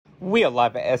We are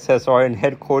live at SSRN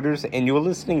headquarters, and you're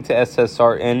listening to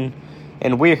SSRN,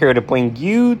 and we're here to bring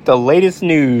you the latest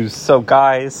news. So,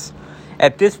 guys,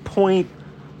 at this point,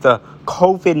 the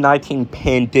COVID-19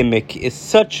 pandemic is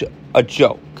such a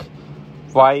joke,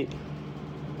 right?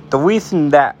 The reason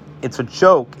that it's a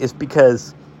joke is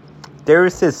because there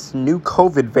is this new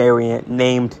COVID variant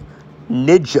named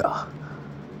Ninja.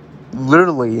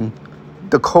 Literally,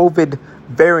 the COVID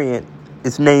variant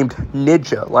is named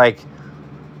Ninja.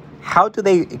 How do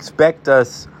they expect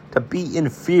us to be in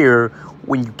fear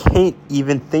when you can't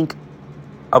even think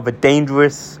of a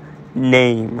dangerous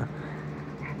name?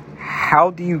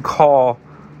 How do you call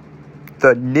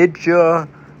the Ninja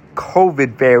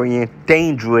COVID variant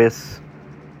dangerous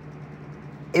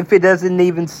if it doesn't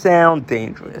even sound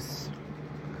dangerous?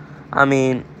 I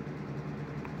mean,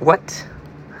 what?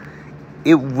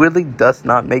 It really does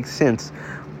not make sense.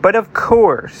 But of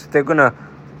course, they're going to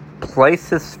place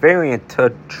this variant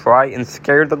to try and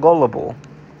scare the gullible.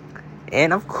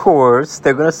 And of course,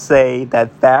 they're going to say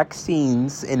that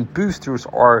vaccines and boosters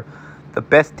are the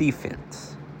best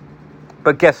defense.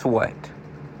 But guess what?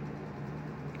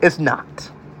 It's not.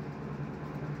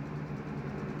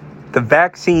 The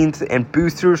vaccines and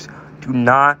boosters do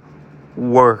not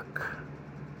work.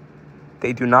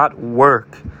 They do not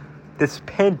work. This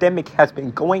pandemic has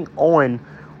been going on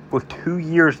for 2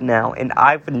 years now, and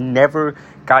I've never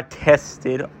got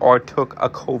tested or took a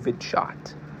COVID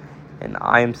shot, and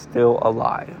I am still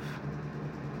alive.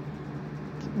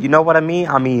 You know what I mean?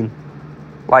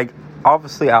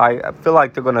 Obviously, I feel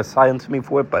like they're gonna silence me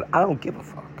for it, but I don't give a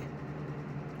fuck.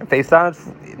 If they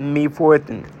silence me for it,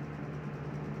 then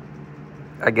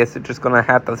I guess they're just gonna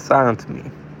have to silence me.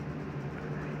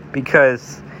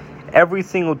 Because every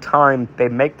single time they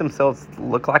make themselves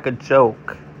look like a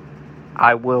joke,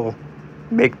 I will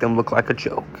make them look like a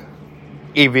joke.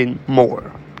 Even more.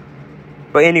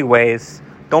 But anyways,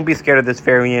 don't be scared of this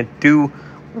variant. Do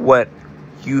what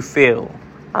you feel.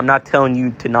 I'm not telling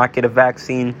you to not get a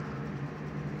vaccine,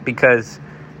 because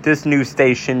this news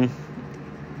station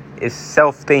is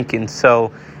self-thinking.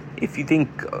 So if you think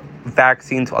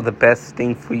vaccines are the best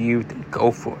thing for you, then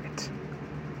go for it.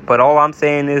 But all I'm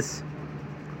saying is,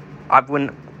 I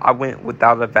went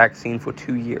without a vaccine for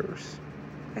 2 years,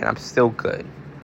 and I'm still good.